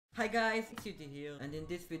Hi guys, it's Yudi here, and in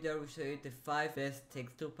this video I will show you the 5 best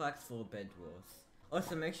texture packs for Bedwars.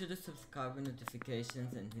 Also make sure to subscribe with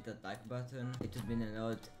notifications and hit that like button, it would mean a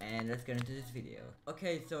lot, and let's get into this video.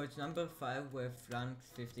 Okay, so it's number 5 with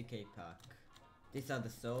Flank's 50k pack. These are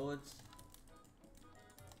the swords,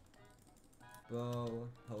 bow,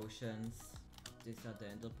 potions, these are the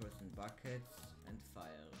enderperson buckets, and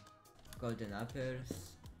fire. Golden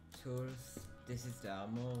apples, tools, this is the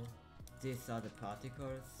armor. These are the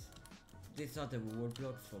particles. These are the wool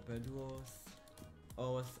blocks for Bedwars.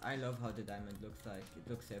 Ores, I love how the diamond looks like, it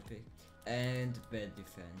looks epic. And bed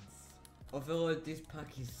defense. Overall this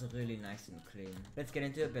pack is really nice and clean. Let's get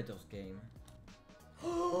into a Bedwars game.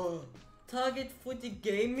 Target Footy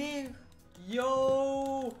Gaming?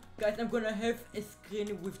 Yo! Guys, I'm gonna have a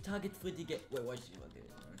screen with Target Footy Gaming. Wait, watch what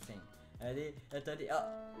I'm saying. Ready?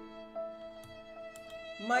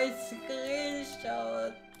 My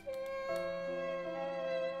screenshot!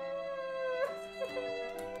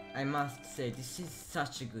 I must say, this is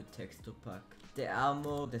such a good texture pack. The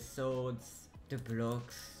armor, the swords, the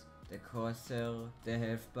blocks, the crosshair, the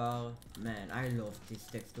health bar. Man, I love this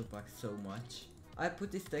texture pack so much. I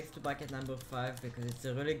put this texture pack at number 5 because it's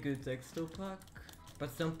a really good texture pack.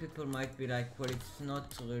 But some people might be like, well, it's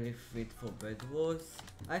not really fit for Bedwars.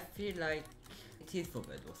 I feel like it is for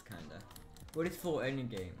Bedwars kinda. Well, it's for any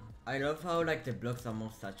game. I love how like the blocks are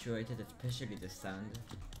more saturated, especially the sand.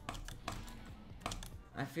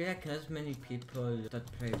 I feel like not many people that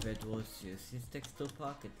play Bedwars use this texture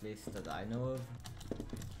pack, at least that I know of.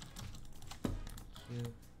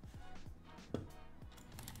 Cute.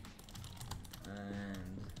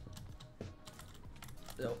 And...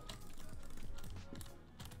 oh.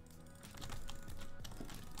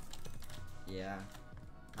 Yeah.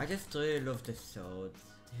 I just really love the swords.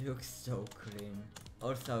 They look so clean.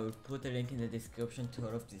 Also, I will put a link in the description to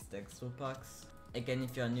all of these texture packs. Again,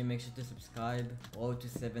 if you are new, make sure to subscribe. Road to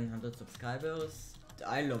 700 subscribers.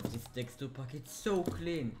 I love this texture pack, it's so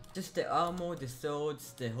clean. Just the armor, the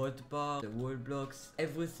swords, the hotbar, the wool blocks,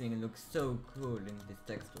 everything looks so cool in this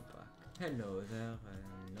texture pack. Hello there,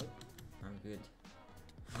 nope, I'm good.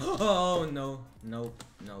 Oh no, nope.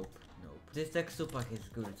 This texture pack is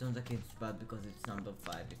good, it's not like it's bad because it's number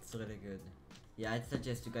 5, it's really good. Yeah, I'd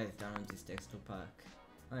suggest you guys download this texture pack.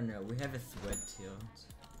 Oh no, we have a sweat here.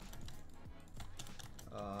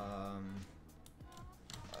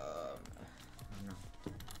 No.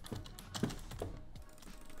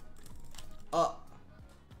 Oh!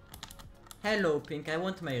 Hello, Pink, I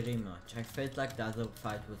want my rematch. I felt like the other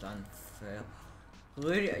fight was unfair.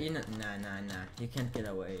 Really? You know, nah. You can't get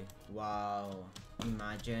away. Wow.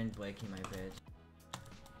 Imagine breaking my bed.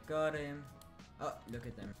 Got him. Oh, look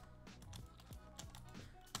at them.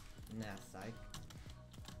 Nah, psych.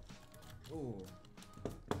 Ooh.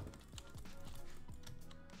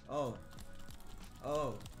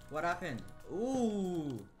 Oh, what happened?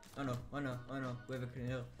 Ooh! Oh no, we have a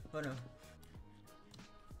cleaner. Oh no.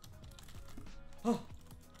 Oh!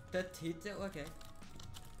 That hit it? Okay.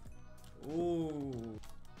 Ooh.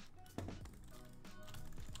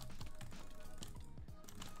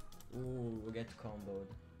 Ooh, we get comboed.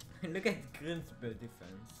 Look at Green's build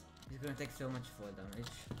defense. He's gonna take so much fall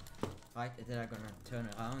damage. Right, and then I'm gonna turn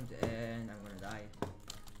around and I'm gonna die.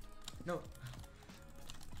 No!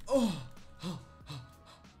 Oh!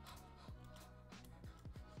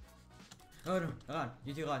 Oh no, run,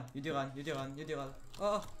 you run.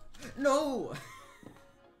 Oh, no!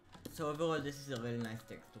 So overall this is a really nice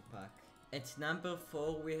texture pack. At number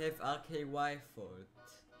 4 we have RKYFault.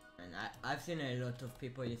 And I've seen a lot of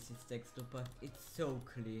people use this texture pack, it's so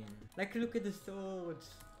clean. Like look at the swords.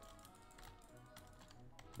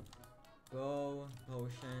 Bow,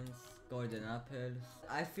 potions, golden apples.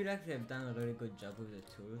 I feel like they've done a really good job with the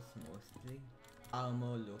tools mostly.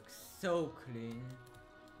 Armor looks so clean.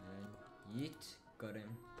 And yeet, got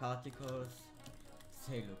him. Particles,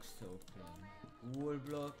 they look so clean. Wool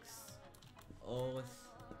blocks, ores,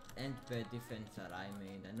 and bed defense that I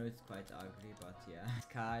made. I know it's quite ugly, but yeah.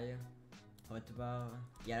 Sky, hotbar.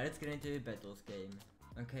 Yeah, let's get into the Bedwars game.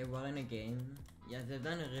 Okay, we're in a game. Yeah, they've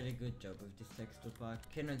done a really good job with this texture pack.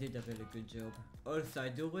 Keno did a really good job. Also, I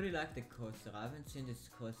do really like the crosshair. I haven't seen this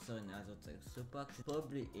crosshair in other texture packs. It's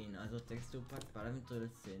probably in other texture packs, but I haven't really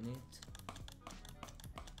seen it.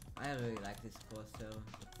 I really like this crosshair.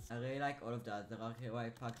 I really like all of the other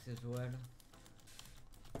RKY packs as well.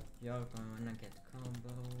 You're gonna get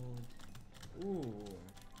comboed. Ooh.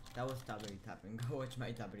 That was W tapping. Go watch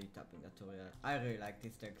my W tapping tutorial. I really like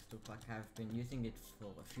this texture pack. I've been using it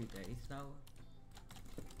for a few days now.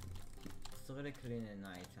 It's really clean and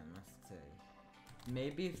nice, I must say.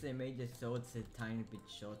 Maybe if they made the swords a tiny bit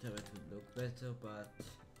shorter it would look better, but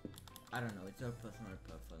I don't know, it's your personal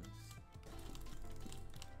preference.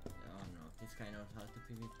 Oh no, this guy knows how to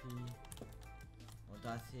PvP. Or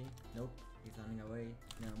does he? Nope, he's running away.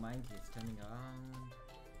 Never mind, he's turning around.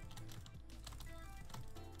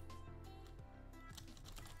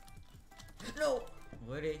 No!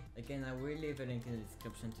 Really? Again, I will leave a link in the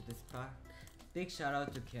description to this pack. Big shout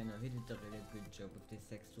out to Keno, he did a really good job with this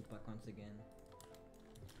texture pack once again.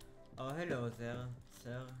 Oh, hello there,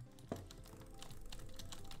 sir.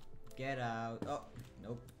 Get out. Oh,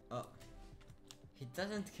 nope. Oh. He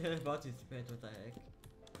doesn't care about his pet, what the heck?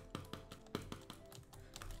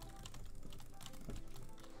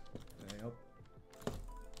 Nope.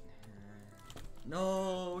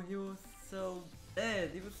 No, he was so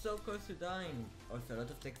dead. He was so close to dying. Also, a lot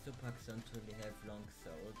of texture packs don't really have long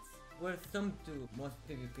swords. Well, some do. Most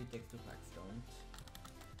PvP texture packs don't.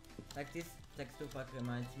 Like this texture pack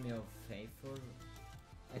reminds me of Faithful.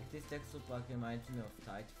 Like this texture pack reminds me of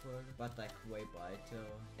Tidefall, but like way brighter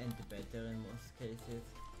and better in most cases.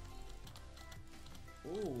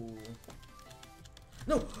 Ooh.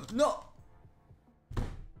 No! No!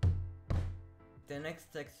 The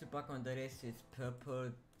next texture pack on the list is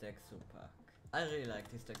Purple texture pack. I really like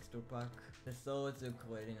this texture pack. The swords look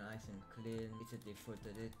really nice and clean. It's a default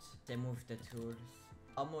edit. They moved the tools.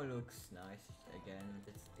 Armor looks nice again.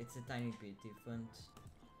 It's a tiny bit different.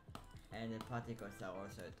 And the particles are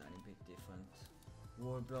also a tiny bit different.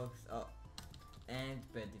 Wall blocks, oh, and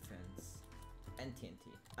bed defense. And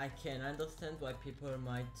TNT. I can understand why people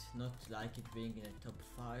might not like it being in the top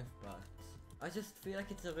 5, but I just feel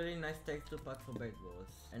like it's a really nice texture pack for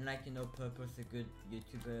Bedwars. And like, you know, Purple's a good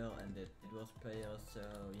YouTuber and a Bedwars player, so,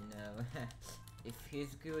 you know, if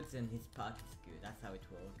he's good, then his pack is good. That's how it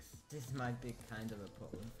works. This might be kind of a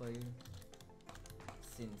problem for you,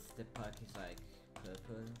 since the pack is like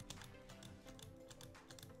purple.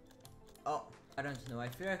 Oh, I don't know, I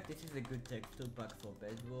feel like this is a good texture pack for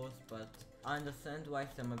Bedwars, but I understand why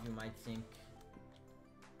some of you might think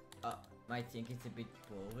it's a bit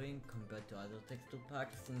boring compared to other texture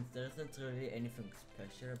packs, since there isn't really anything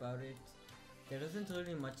special about it. There isn't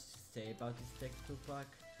really much to say about this texture pack.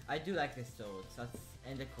 I do like the swords,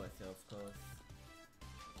 and the quasar, of course.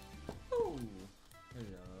 Oh,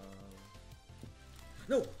 hello.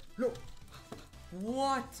 No, no.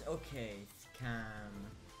 What? Okay,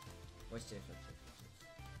 scam. Watch this, watch this, watch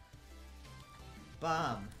this.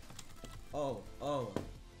 Bam. Oh, oh.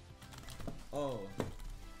 Oh.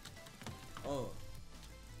 Oh.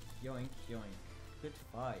 Yoink, yoink. Good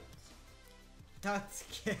fight. That's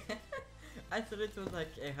scared. I thought it was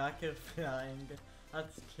like a hacker flying. That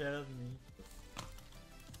scared me.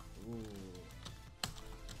 Ooh.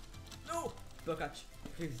 No! Blockage.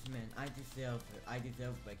 Please, man. I deserve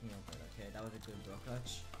breaking your bed, okay? That was a good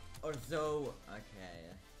blockage. Also,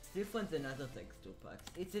 okay. It's different than other texture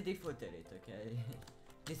packs. It's a default edit, okay?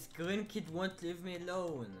 This green kid won't leave me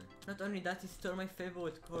alone. Not only that, he stole my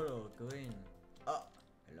favorite color, green. Oh,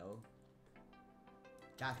 hello.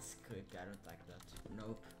 That's creepy, I don't like that.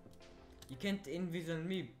 Nope. You can't invis on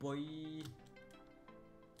me, boy.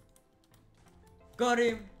 Got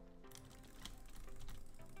him!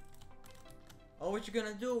 Oh, what you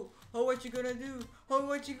gonna do? Oh, what you gonna do? Oh,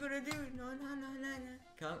 what you gonna do? No, no, no, no, no.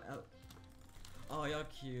 Come out. Oh, you're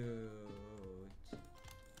cute.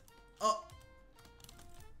 Oh!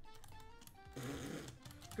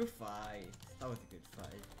 Good fight. That was a good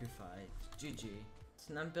fight. Good fight. GG. It's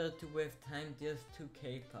number 2 with TimeDeos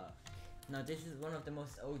 2K pack. Now this is one of the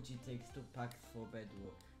most OG texture packs for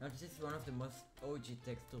Bedwars. Now this is one of the most OG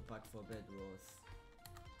texture pack for Bedwars.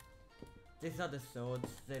 These are the swords.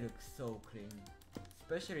 They look so clean.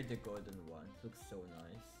 Especially the golden one. Looks so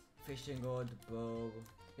nice. Fishing rod, bow.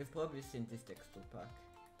 You've probably seen this texture pack.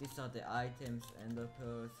 These are the items: ender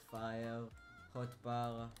pearls, fire,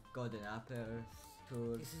 hotbar, golden apples,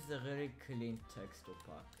 tools. This is a really clean texture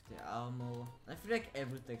pack. The armor. I feel like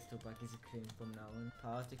every texture pack is clean from now on.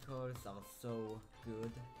 Particles are so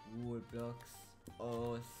good. Wool blocks,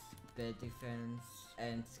 ores, bed defense,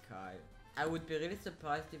 and sky. I would be really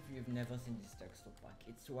surprised if you've never seen this texture pack.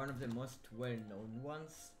 It's one of the most well-known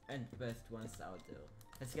ones and best ones out there.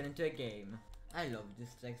 Let's get into a game. I love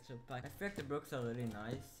this texture pack. I feel like the blocks are really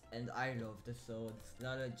nice, and I love the swords.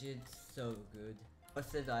 They're legit so good.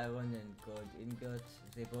 Rusted iron and gold ingot,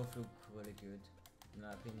 they both look really good, in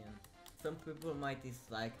my opinion. Some people might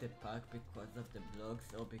dislike the pack because of the blocks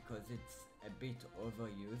or because it's a bit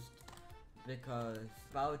overused. Because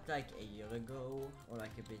about like a year ago, or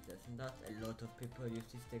like a bit less than that, a lot of people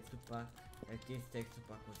used this texture pack. Like this texture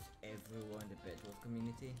pack was everywhere in the Bedwars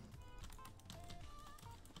community.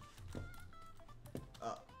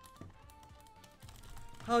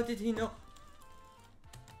 How did he know?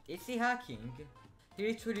 Is he hacking? He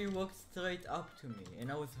literally walked straight up to me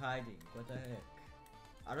and I was hiding. What the heck?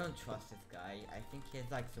 I don't trust this guy. I think he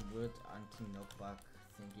has like some weird anti-knockback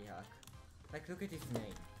thingy hack. Like, look at his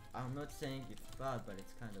name. I'm not saying it's bad, but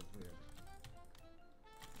it's kind of weird.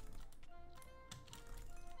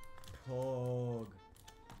 Pog.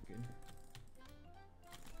 Good.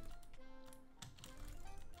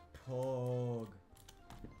 Pog.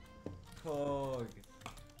 Pog.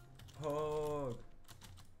 Pog.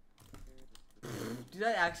 Did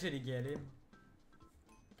I actually get him?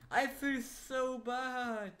 I feel so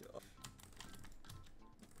bad.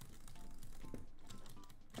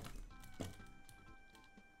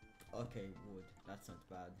 Okay, wood. That's not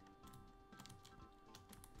bad.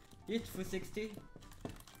 Hit for 60.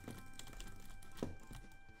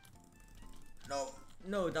 No.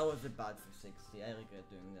 No, that was a bad for 60. I regret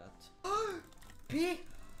doing that. P.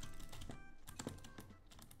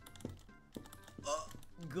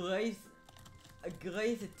 Grace.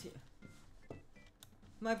 Grace.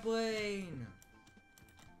 My brain.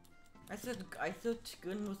 I thought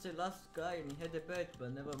Green was the last guy and he had a bed,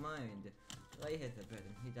 but never mind. Ray has a bed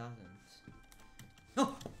and he doesn't.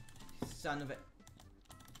 No! Son of a...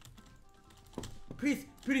 Please,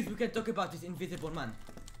 please, we can talk about this invisible man.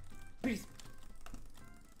 Please.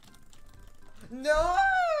 No!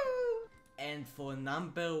 And for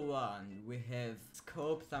number 1, we have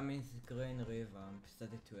Scope SammyGreen Revamp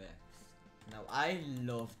 32X. Now I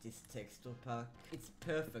love this texture pack. It's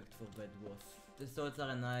perfect for Bedwars. The swords are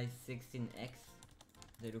a nice 16x.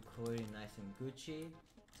 They look really nice and Gucci.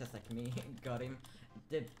 Just like me, got him.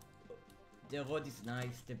 The rod is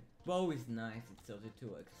nice. The bow is nice. It's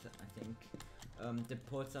 32x, I think. The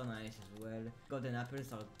pots are nice as well. Golden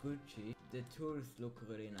apples are Gucci. The tools look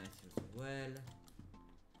really nice as well.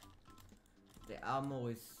 The armor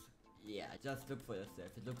is, yeah, just look for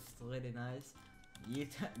yourself. It looks really nice.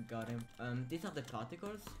 Yeet, got him. These are the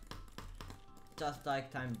particles. Just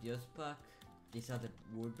like TimeDeos pack. These are the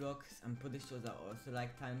wood blocks. I'm pretty sure they're also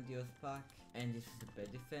like TimeDeos pack. And this is the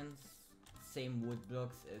bed defense. Same wood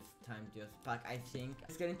blocks as TimeDeos pack, I think.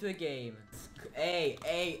 Let's get into a game. Hey,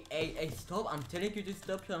 stop. I'm telling you to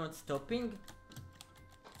stop. You're not stopping.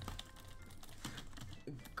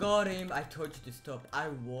 Got him. I told you to stop. I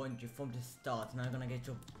warned you from the start. Now I'm gonna get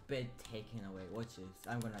your bed taken away. Watch this.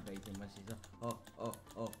 I'm gonna bait him. Watch this.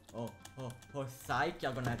 Oh, psych.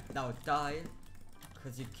 You're gonna now die.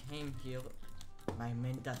 Cause you came here. My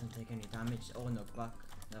man doesn't take any damage or knockback.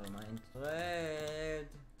 Never mind. Red.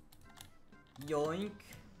 Yoink.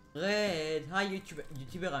 Red. Hi YouTuber.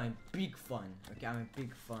 YouTuber, I'm a big fan. Okay, I'm a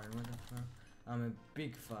big fan. What the fuck? I'm a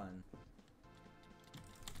big fan.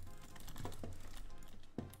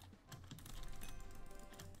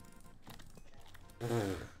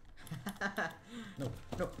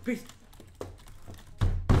 No, please.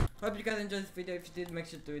 Hope you guys enjoyed this video. If you did, make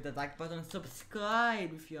sure to hit the like button,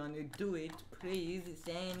 subscribe if you want to do it, please.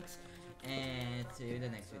 Thanks, and see you in the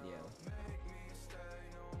next video.